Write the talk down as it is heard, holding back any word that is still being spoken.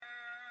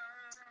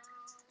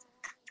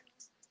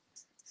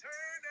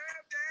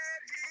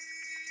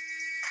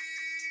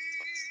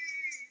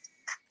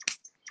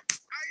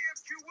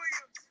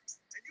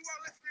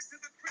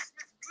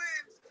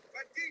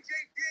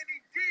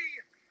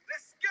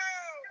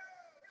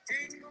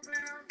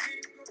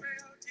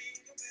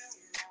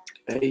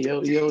Hey,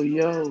 yo, yo,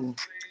 yo.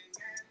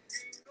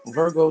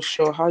 Virgo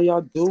show, how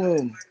y'all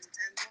doing?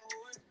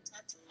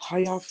 How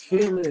y'all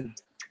feeling?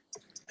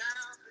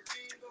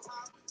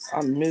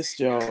 I missed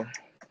y'all.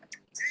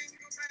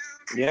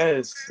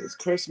 Yes, it's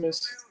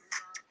Christmas.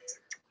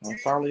 I'm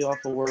finally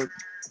off of work.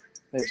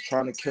 It's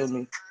trying to kill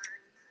me.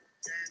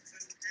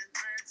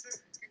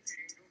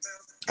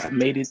 I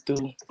made it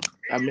through.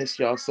 I miss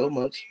y'all so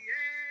much.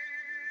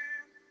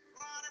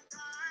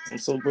 I'm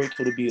so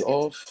grateful to be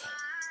off.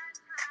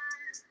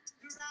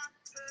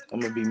 I'm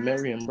gonna be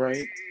merry and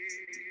bright.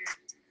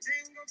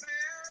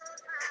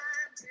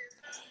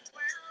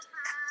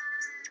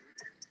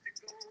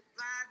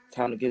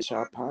 Time to get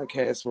y'all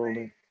podcast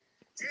rolling.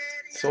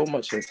 So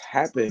much has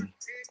happened.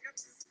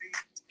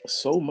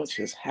 So much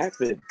has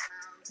happened.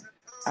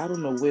 I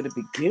don't know where to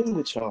begin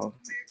with y'all.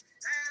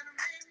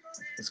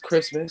 It's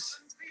Christmas.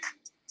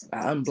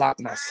 I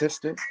unblocked my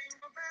sister.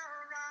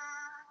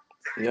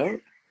 Yup.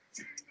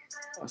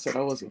 I said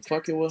I wasn't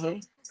fucking with her.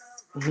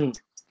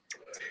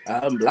 I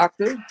unblocked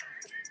her.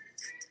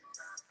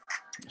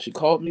 She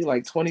called me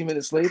like 20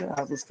 minutes later.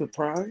 I was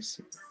surprised.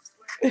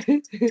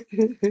 Damn,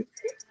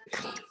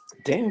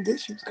 bitch,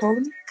 she was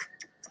calling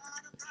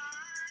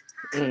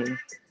me.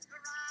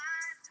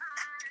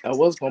 I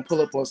was gonna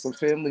pull up on some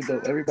family,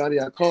 but everybody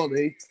I called,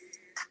 they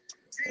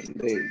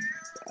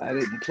I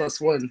didn't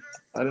plus one.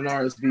 I didn't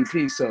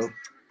RSVP, so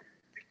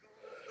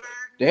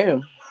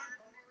damn.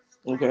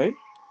 Okay.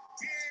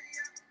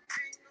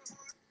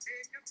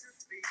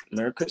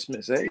 Merry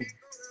Christmas, hey.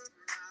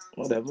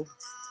 Whatever.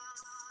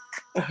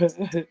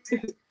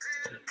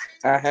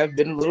 I have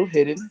been a little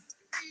hidden.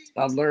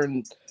 I've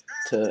learned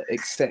to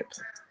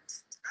accept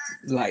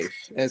life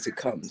as it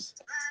comes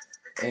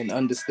and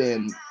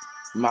understand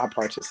my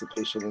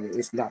participation in it.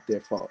 It's not their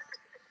fault.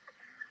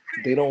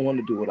 They don't want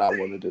to do what I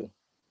want to do.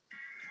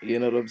 You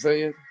know what I'm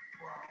saying?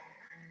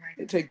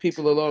 It takes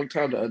people a long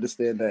time to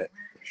understand that.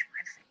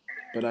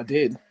 But I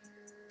did.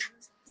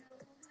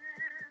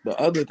 But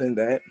other than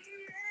that,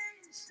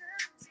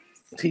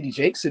 TD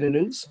Jakes in the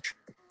news.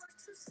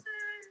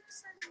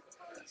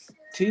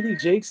 TD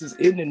Jakes is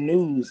in the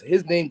news.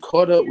 His name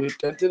caught up with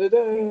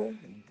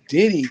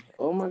Diddy.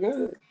 Oh my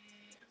God.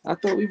 I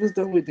thought we was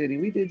done with Diddy.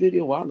 We did Diddy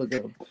a while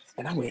ago.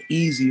 And I went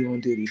easy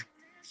on Diddy.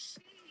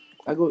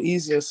 I go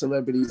easy on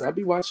celebrities. I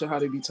be watching how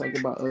they be talking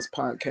about us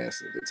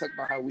podcasters. They talk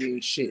about how we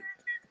ain't shit.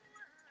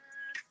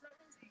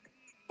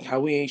 How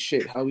we ain't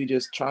shit. How we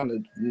just trying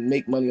to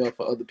make money off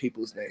of other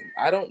people's name.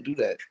 I don't do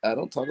that. I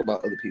don't talk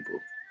about other people.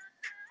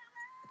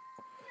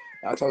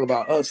 I talk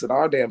about us and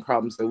our damn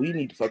problems that we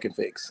need to fucking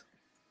fix.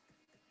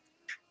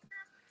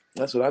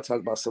 That's what I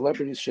talk about.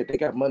 Celebrities, shit, they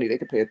got money. They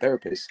can pay a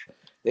therapist.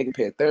 They can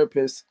pay a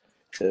therapist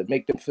to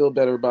make them feel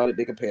better about it.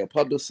 They can pay a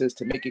publicist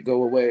to make it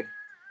go away.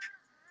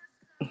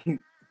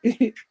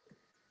 They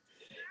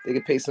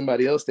can pay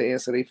somebody else to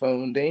answer their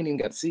phone. They ain't even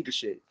got to see the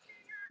shit.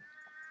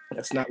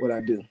 That's not what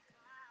I do.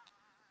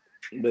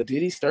 But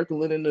Diddy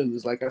circling in the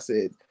news, like I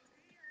said.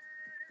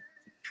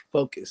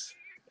 Focus.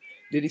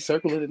 Diddy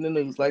circling in the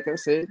news, like I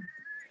said.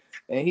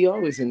 And he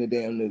always in the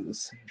damn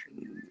news.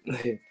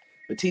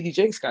 But TD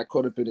Jakes got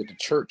caught up in it at the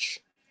church.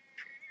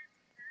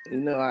 You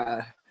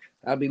know,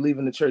 I'll be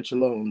leaving the church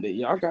alone.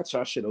 Y'all got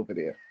y'all shit over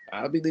there.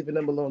 I'll be leaving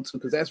them alone too,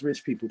 because that's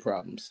rich people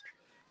problems.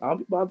 I'll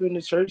be bothering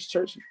the church.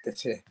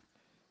 That's it.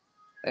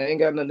 I ain't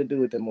got nothing to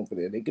do with them over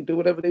there. They can do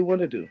whatever they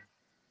want to do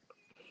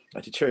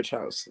at the church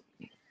house.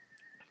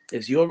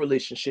 It's your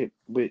relationship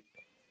with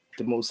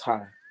the Most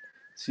High.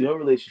 It's your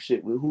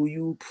relationship with who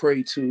you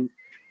pray to,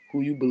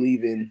 who you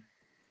believe in,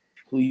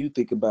 who you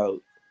think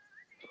about,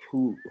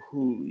 who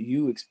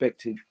you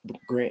expect to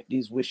grant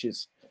these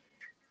wishes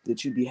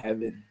that you be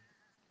having,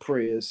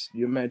 prayers,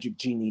 your magic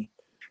genie,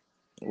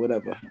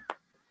 whatever.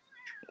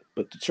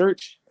 But the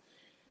church,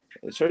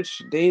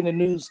 they in the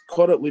news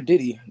caught up with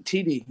Diddy.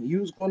 TD, you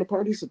was going to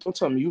parties? Don't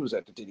tell me you was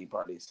at the Diddy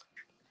parties.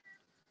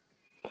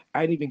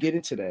 I didn't even get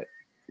into that.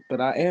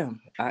 But I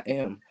am.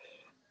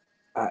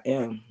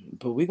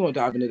 But we're gonna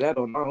dive into that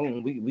on our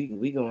own.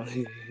 We gonna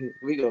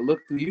we gonna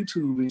look through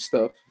YouTube and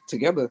stuff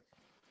together.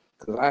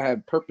 Cause I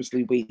have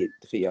purposely waited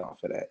for y'all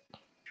for that.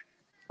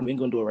 We ain't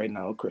gonna do it right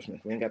now on Christmas.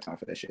 We ain't got time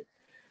for that shit.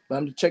 But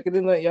I'm just checking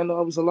in, let y'all know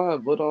I was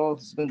alive. What all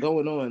has been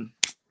going on?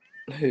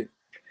 I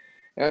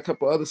got a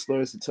couple other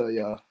stories to tell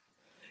y'all.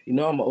 You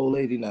know I'm an old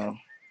lady now,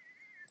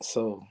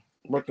 so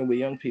working with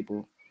young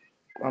people,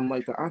 I'm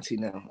like the auntie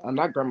now. I'm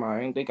not grandma.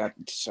 I ain't that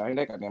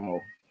goddamn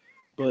old.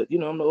 But you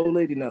know I'm the old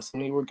lady now. So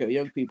when you work at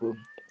young people,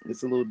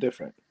 it's a little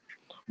different.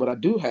 What I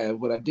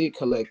did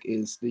collect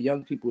is the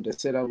young people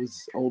that said I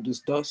was old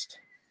as dust.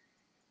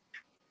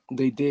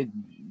 They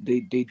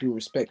do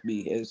respect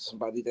me as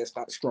somebody that's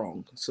not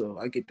strong. So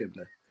I get them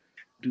to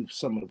do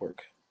some of the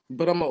work.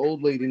 But I'm an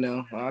old lady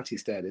now, auntie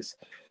status.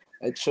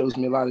 It shows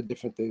me a lot of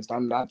different things.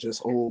 I'm not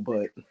just old,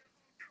 but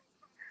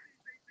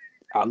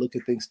I look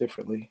at things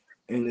differently.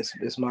 And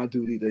it's my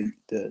duty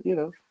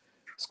to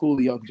school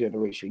the young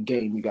generation.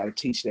 Game, you got to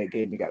teach that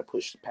game. You got to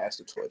push past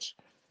the torch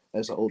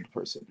as an older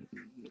person.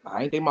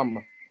 I ain't their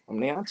mama. I'm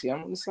the auntie.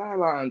 I'm on the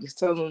sideline, just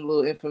telling them a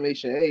little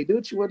information. Hey, do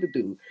what you want to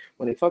do.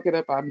 When they fuck it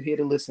up, I'm here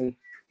to listen,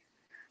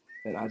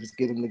 and I just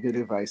give them the good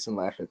advice and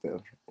laugh at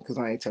them because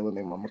I ain't telling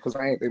their mama, because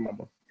I ain't their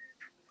mama.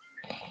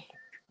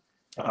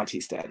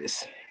 Auntie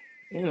status.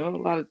 You know, a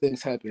lot of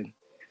things happen.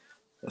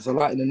 There's a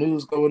lot in the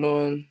news going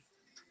on,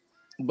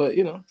 but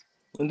you know,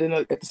 and then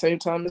at the same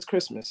time, it's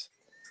Christmas.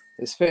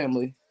 It's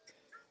family.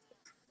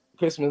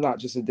 Christmas is not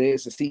just a day;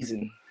 it's a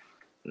season.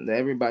 And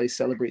everybody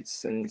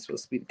celebrates and is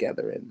supposed to be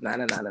together and nah.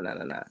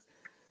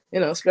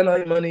 You know, spend all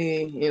your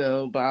money. You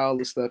know, buy all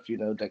the stuff. You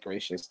know,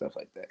 decoration stuff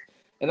like that.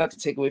 And not to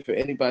take away for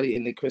anybody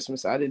in their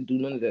Christmas, I didn't do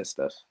none of that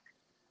stuff.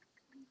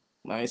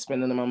 I ain't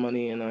spending my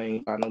money and I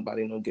ain't buy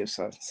nobody no gifts.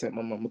 I sent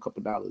my mom a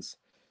couple dollars.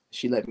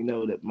 She let me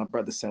know that my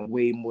brother sent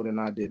way more than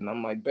I did. And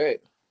I'm like,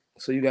 bet.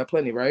 So you got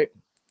plenty, right?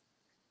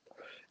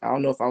 I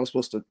don't know if I was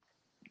supposed to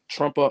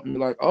trump up and be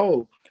like,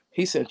 oh,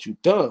 he sent you,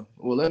 duh.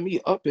 Well, let me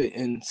up it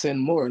and send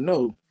more.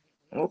 No.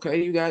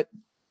 Okay, you got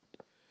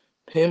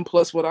him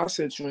plus what I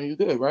sent you and you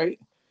good, right?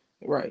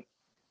 Right.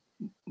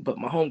 But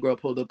my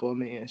homegirl pulled up on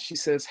me and she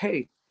says,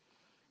 hey,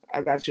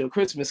 I got you a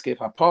Christmas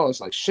gift. I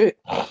paused like, shit.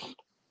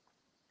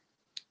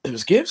 It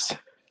was gifts?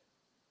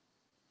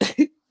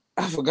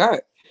 I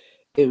forgot.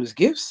 It was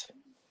gifts?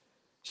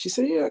 She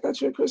said, yeah, I got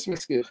you a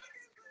Christmas gift.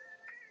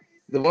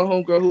 The one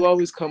homegirl who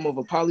always come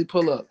over, Polly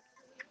pull up.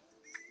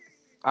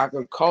 I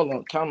could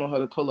count on her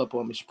to pull up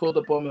on me. She pulled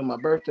up on me on my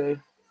birthday.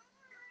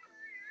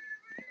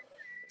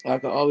 I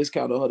could always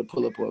count on her to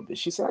pull up on me.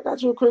 She said, I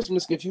got you a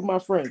Christmas gift. You my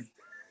friend.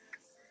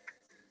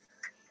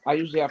 I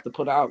usually have to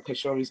put her out because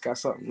she always got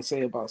something to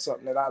say about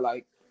something that I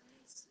like.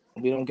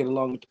 We don't get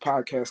along with the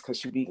podcast because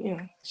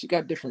she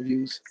got different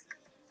views.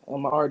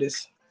 I'm an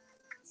artist.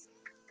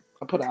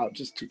 I put her out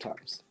just 2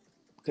 times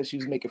because she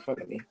was making fun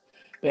of me.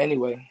 But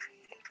anyway,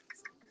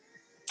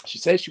 she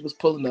said she was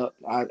pulling up.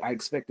 I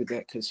expected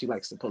that because she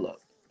likes to pull up.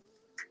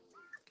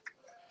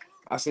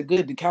 I said,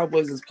 good. The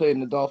Cowboys is playing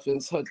the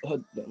Dolphins.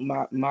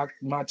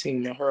 My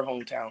team in her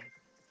hometown.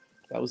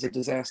 That was a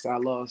disaster. I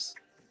lost.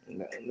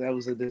 That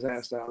was a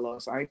disaster. I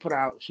lost. I ain't put her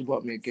out. She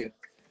bought me a gift.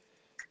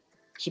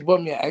 She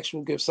bought me an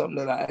actual gift, something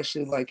that I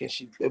actually like, and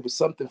it was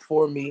something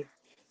for me.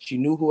 She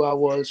knew who I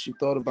was. She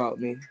thought about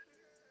me,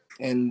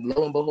 and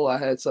lo and behold, I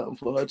had something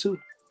for her too.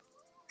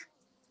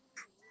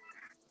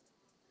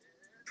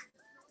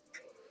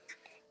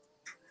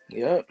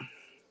 Yep.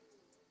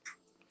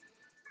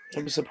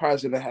 It was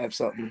surprising to have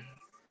something.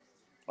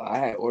 I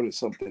had ordered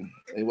something.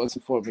 It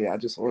wasn't for me. I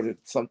just ordered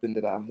something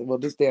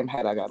this damn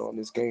hat I got on,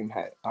 this game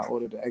hat. I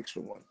ordered an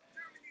extra one.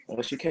 And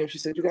when she came, she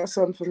said, you got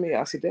something for me?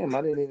 I said, damn,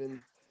 I didn't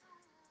even.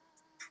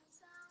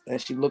 And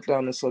she looked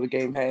down and saw the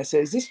game hat and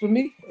said, is this for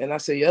me? And I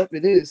said, yep,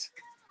 it is.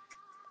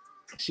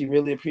 She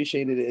really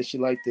appreciated it and she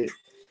liked it.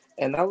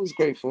 And I was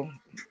grateful.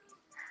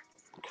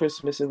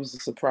 Christmas, it was a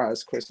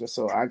surprise Christmas,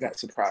 so I got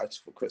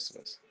surprised for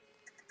Christmas.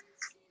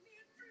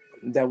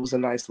 That was a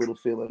nice little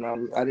feeling.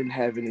 I didn't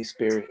have any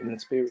spirit, and the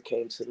spirit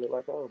came to me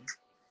like, oh,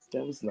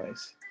 that was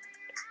nice.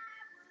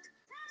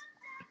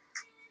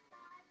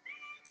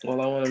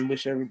 Well, I want to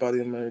wish everybody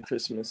a Merry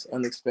Christmas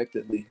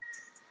unexpectedly.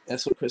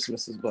 That's what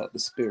Christmas is about, the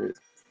spirit,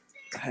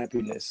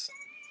 happiness,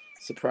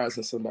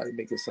 surprising somebody,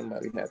 making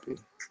somebody happy.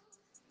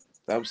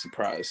 I was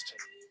surprised.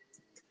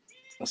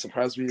 I'm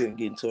surprised we didn't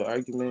get into an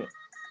argument.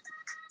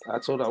 I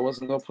told her I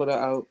wasn't going to put her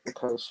out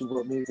because she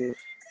brought me a gift.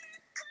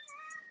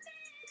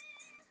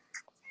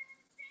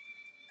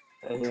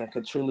 And I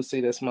could truly say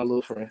that's my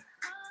little friend.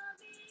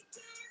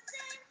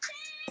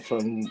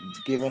 From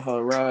giving her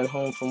a ride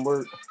home from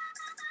work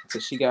to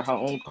she got her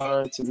own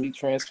car to me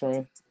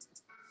transferring.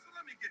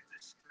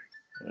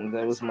 And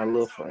that was my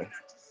little friend.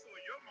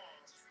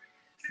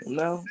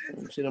 Now,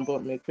 she done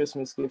bought me a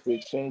Christmas gift. We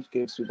exchanged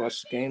gifts. We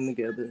watched the game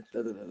together.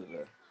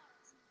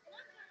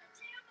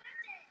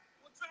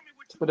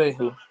 But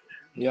anywho,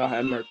 y'all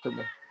have Merry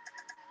Christmas.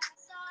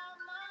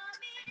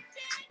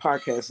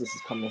 Podcast is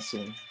coming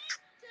soon.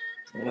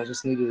 And I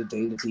just needed a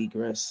day to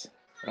digress.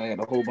 I had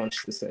a whole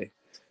bunch to say.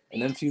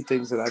 And then a few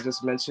things that I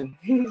just mentioned.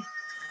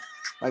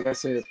 Like I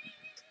said,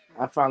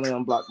 I finally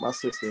unblocked my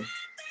sister.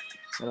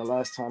 And the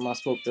last time I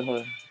spoke to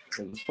her,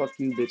 it was fuck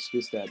you, bitch,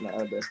 this, that, and the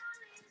other.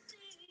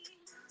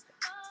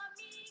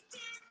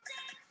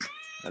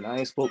 And I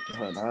ain't spoke to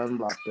her, and I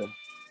unblocked her.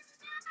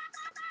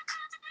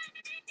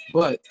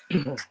 But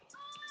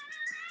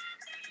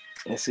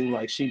it seemed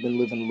like she been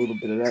living a little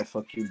bit of that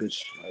fuck you,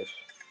 bitch life.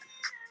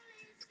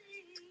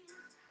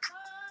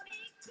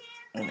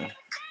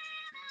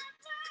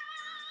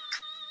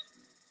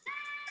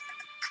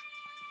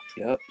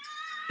 Yep.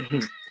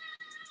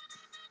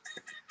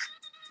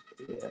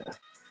 Yeah.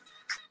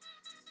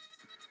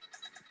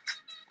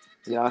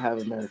 Y'all have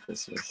a Merry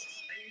Christmas.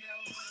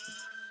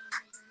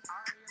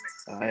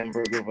 I am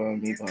Virgo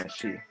Von Von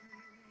She.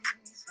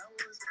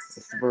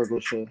 It's the Virgo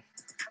show.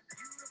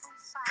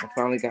 I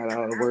finally got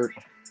out of work.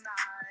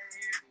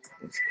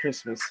 It's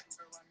Christmas.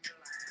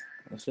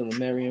 I'm feeling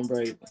merry and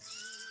bright.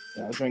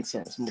 I'll drink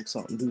something, smoke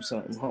something, do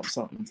something, hump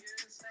something,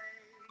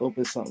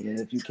 open something. And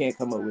if you can't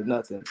come up with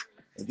nothing,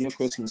 if your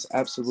Christmas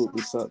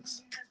absolutely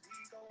sucks,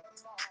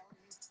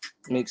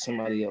 make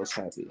somebody else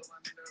happy.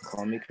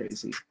 Call me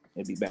crazy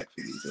and be back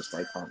for you, just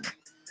like karma.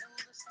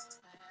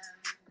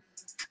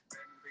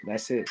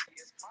 That's it.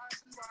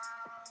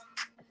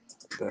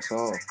 That's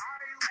all.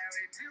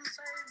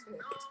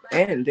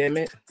 And damn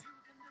it,